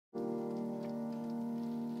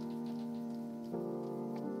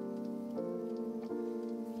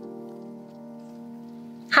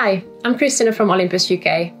Hi, I'm Krisztina from Olympus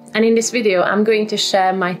UK, and in this video I'm going to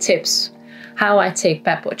share my tips how I take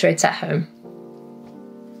pet portraits at home.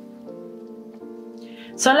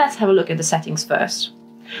 So let's have a look at the settings first.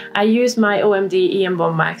 I use my OMD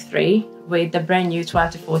EM1 Mark III with the brand new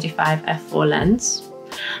 12-45 f4 lens,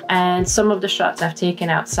 and some of the shots I've taken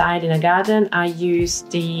outside in a garden I use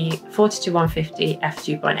the 40-150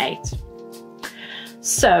 f2.8.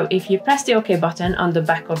 So if you press the OK button on the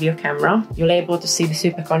back of your camera, you'll be able to see the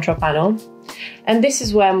super control panel, and this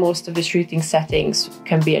is where most of the shooting settings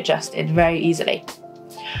can be adjusted very easily.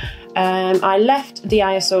 I left the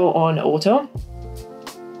ISO on auto,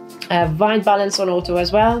 white balance on auto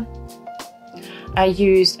as well. I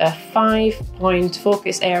used a 5-point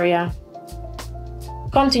focus area,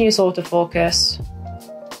 continuous autofocus,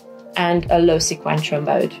 and a low sequential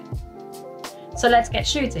mode. So let's get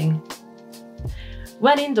shooting.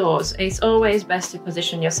 When indoors, it's always best to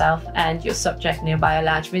position yourself and your subject nearby a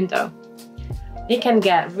large window. You can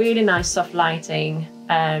get really nice soft lighting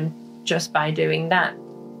just by doing that.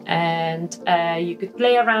 And you could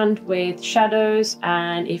play around with shadows,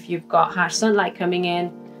 and if you've got harsh sunlight coming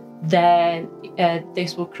in, then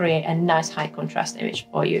this will create a nice high contrast image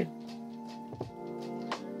for you.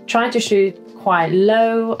 Try to shoot quite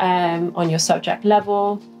low on your subject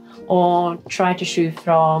level, or try to shoot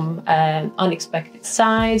from unexpected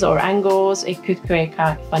sides or angles. It could create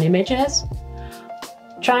kind of fun images.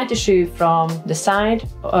 Try to shoot from the side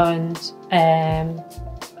and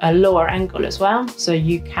a lower angle as well, so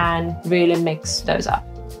you can really mix those up.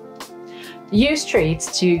 Use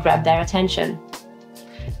treats to grab their attention.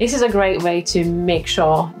 This is a great way to make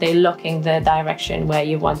sure they're looking the direction where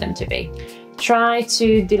you want them to be. Try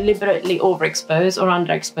to deliberately overexpose or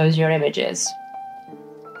underexpose your images.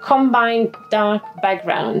 Combine dark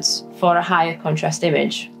backgrounds for a higher contrast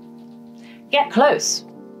image. Get close.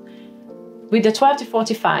 With the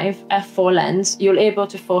 12-45 f4 lens, you'll be able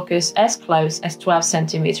to focus as close as 12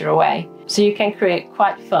 centimeters away, so you can create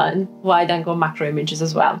quite fun wide-angle macro images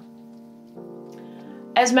as well.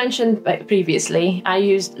 As mentioned previously, I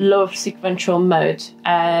used low sequential mode,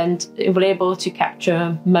 and it will be able to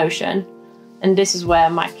capture motion, and this is where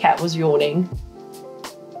my cat was yawning.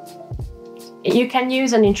 You can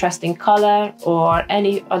use an interesting color or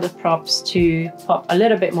any other props to pop a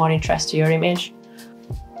little bit more interest to your image.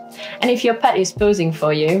 And if your pet is posing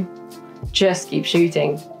for you, just keep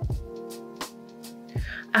shooting.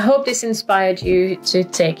 I hope this inspired you to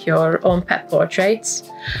take your own pet portraits.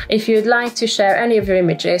 If you'd like to share any of your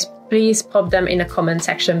images, please pop them in the comment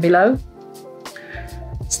section below.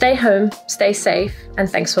 Stay home, stay safe, and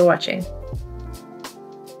thanks for watching.